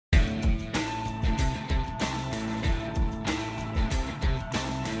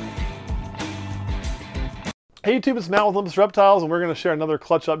Hey YouTube, it's Matt with Olympus Reptiles, and we're going to share another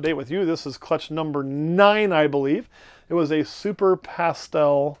clutch update with you. This is clutch number 9, I believe. It was a super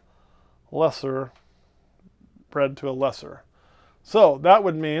pastel lesser bred to a lesser. So that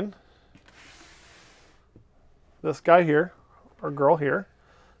would mean this guy here, or girl here,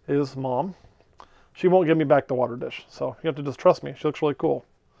 is mom. She won't give me back the water dish, so you have to just trust me. She looks really cool.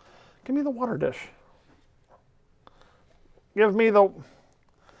 Give me the water dish. Give me the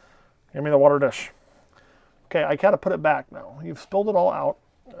water dish. Okay, I gotta put it back now. You've spilled it all out.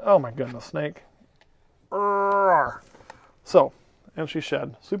 Oh my goodness, snake. So, and she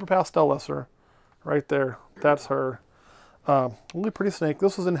shed. Super pastel lesser, right there. That's her. Really pretty snake.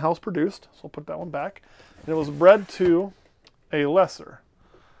 This was in-house produced, so I'll put that one back. And it was bred to a lesser,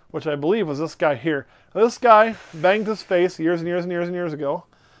 which I believe was this guy here. Now, this guy banged his face years and years and years and years ago,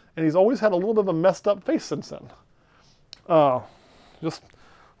 and he's always had a little bit of a messed up face since then. Just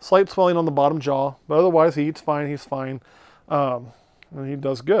slight swelling on the bottom jaw, but otherwise he eats fine, he's fine, and he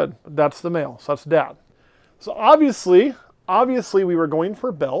does good. That's the male, so that's dad. So obviously we were going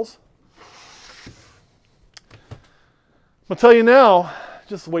for bells. I'll tell you now,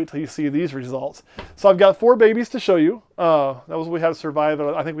 just wait till you see these results. So I've got 4 babies to show you. That was what we had to survive.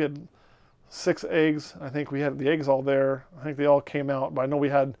 I think we had 6 eggs. I think we had the eggs all there. I think they all came out, but I know we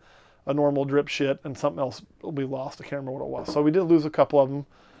had a normal drip shit and something else we lost. I can't remember what it was. So we did lose a couple of them.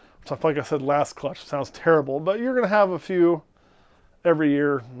 So like I said, last clutch sounds terrible, but you're going to have a few every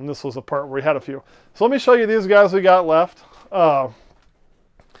year, and this was a part where we had a few. So let me show you these guys we got left. We're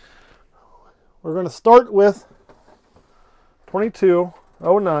going to start with 22,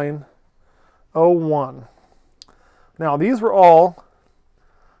 09, 01. Now these were all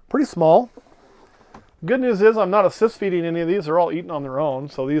pretty small. Good news is I'm not assist feeding any of these. They're all eating on their own,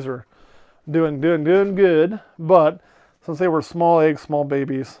 so these are doing good. But since they were small eggs, small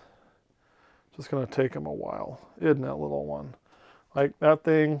babies, just going to take them a while. Isn't that little one? Like that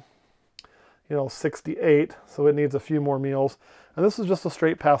thing, you know, 68, so it needs a few more meals. And this is just a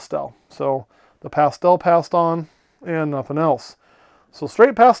straight pastel. So the pastel passed on and nothing else. So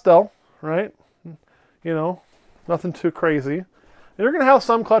straight pastel, right? You know, nothing too crazy. And you're going to have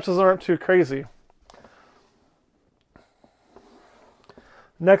some clutches that aren't too crazy.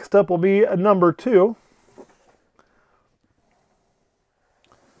 Next up will be a number 2.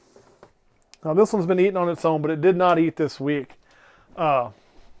 Now this one's been eating on its own, but it did not eat this week. And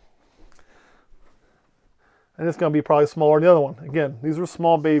it's going to be probably smaller than the other one. Again, these are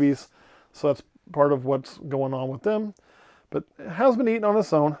small babies, so that's part of what's going on with them. But it has been eating on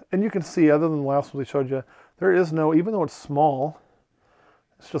its own, and you can see, other than the last one we showed you, there is no, even though it's small,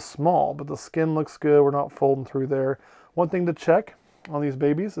 it's just small, but the skin looks good. We're not folding through there. One thing to check on these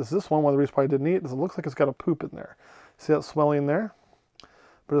babies is this one. One of the reasons probably didn't eat is it looks like it's got a poop in there. See that swelling there?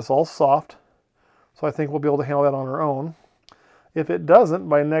 But it's all soft. So I think we'll be able to handle that on our own. If it doesn't,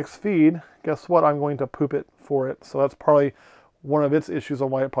 by next feed, guess what? I'm going to poop it for it. So that's probably one of its issues on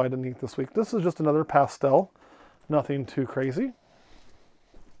why it probably didn't eat this week. This is just another pastel. Nothing too crazy.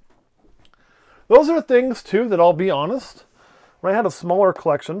 Those are things, too, that I'll be honest, when I had a smaller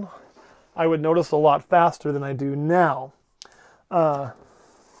collection, I would notice a lot faster than I do now.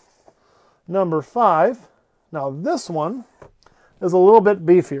 Number 5. Now this one is a little bit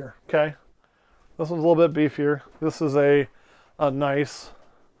beefier, okay? This one's a little bit beefier. This is a nice,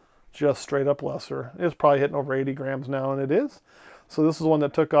 just straight up lesser. It's probably hitting over 80 grams now, and it is. So this is one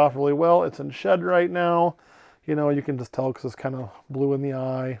that took off really well. It's in shed right now. You know, you can just tell because it's kind of blue in the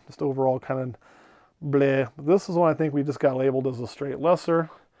eye, just overall kind of bleh. But this is one I think we just got labeled as a straight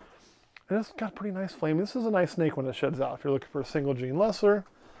lesser. And it's got pretty nice flame. This is a nice snake when it sheds out if you're looking for a single gene lesser.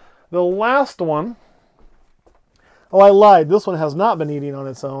 The last one, oh, I lied. This one has not been eating on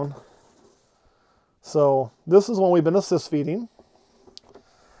its own. So this is one we've been assist feeding.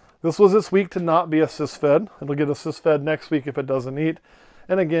 This was its week to not be assist fed. It'll get assist fed next week if it doesn't eat.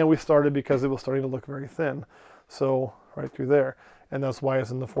 And again, we started because it was starting to look very thin. So right through there. And that's why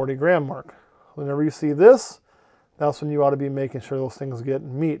it's in the 40 gram mark. Whenever you see this, that's when you ought to be making sure those things get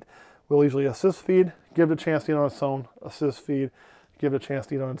meat. We'll usually assist feed, give it a chance to eat on its own, assist feed, give it a chance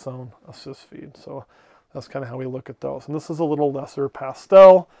to eat on its own, assist feed. So that's kind of how we look at those. And this is a little lesser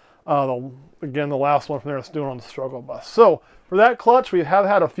pastel. Again, the last one from there is doing on the struggle bus. So for that clutch, we have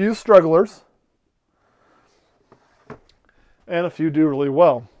had a few strugglers and a few do really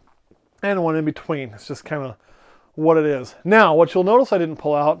well, and one in between. It's just kind of what it is. Now, what you'll notice I didn't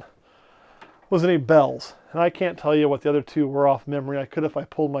pull out was any bells, and I can't tell you what the other 2 were off memory. I could if I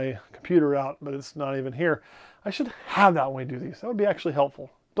pulled my computer out, but it's not even here. I should have that when we do these. That would be actually helpful.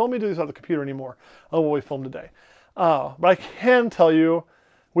 Don't let me do these on the computer anymore. Oh, what we filmed today. But I can tell you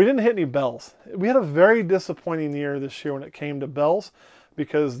we didn't hit any bells. We had a very disappointing year this year when it came to bells,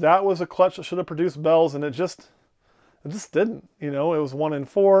 because that was a clutch that should have produced bells, and it just didn't. You know, it was 1 in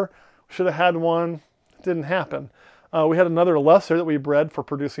 4. Should have had one. It didn't happen. We had another lesser that we bred for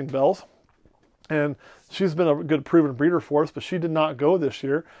producing bells, and she's been a good proven breeder for us, but she did not go this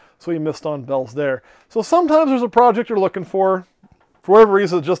year, so we missed on bells there. So sometimes there's a project you're looking for whatever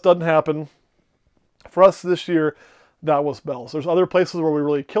reason, it just doesn't happen. For us this year, that was bells. There's other places where we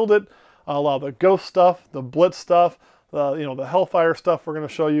really killed it. A lot of the ghost stuff, the blitz stuff, the hellfire stuff we're going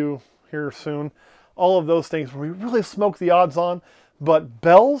to show you here soon. All of those things where we really smoked the odds on, but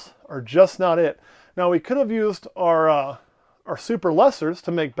bells are just not it. Now, we could have used our super lessers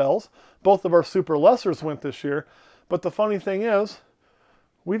to make bells. Both of our super lessers went this year, but the funny thing is,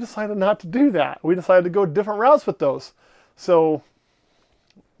 we decided not to do that. We decided to go different routes with those. So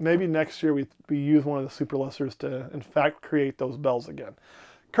maybe next year we use one of the super lessers to, in fact, create those bells again.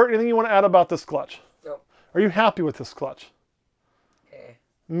 Kurt, anything you want to add about this clutch? Nope. Are you happy with this clutch?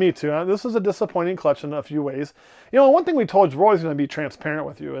 Me too. This is a disappointing clutch in a few ways. You know, one thing we told you, we're always going to be transparent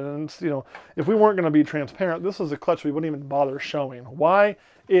with you. And, it's, you know, if we weren't going to be transparent, this is a clutch we wouldn't even bother showing. Why?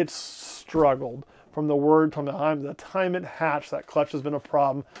 It struggled from the time it hatched. That clutch has been a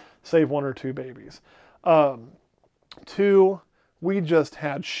problem, save 1 or 2 babies. 2, we just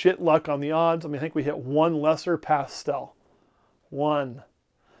had shit luck on the odds. I mean, I think we hit 1 lesser pastel. 1.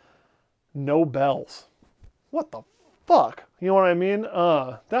 No bells. What the fuck? You know what I mean?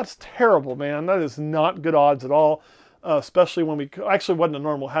 That's terrible, man. That is not good odds at all. Especially when we actually wasn't a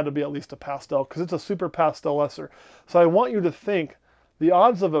normal, had to be at least a pastel, because it's a super pastel lesser. So I want you to think the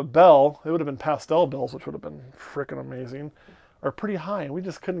odds of a bell, it would have been pastel bells, which would have been freaking amazing, are pretty high, and we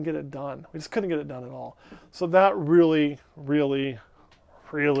just couldn't get it done. We just couldn't get it done at all. So that really, really,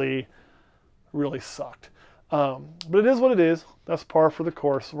 really, really sucked. But it is what it is. That's par for the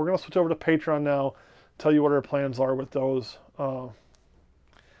course. We're going to switch over to Patreon now, tell you what our plans are with those.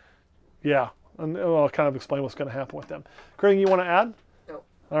 Yeah, and I'll kind of explain what's going to happen with them. Craig, you want to add? No.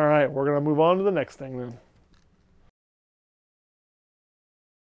 All right, we're going to move on to the next thing then.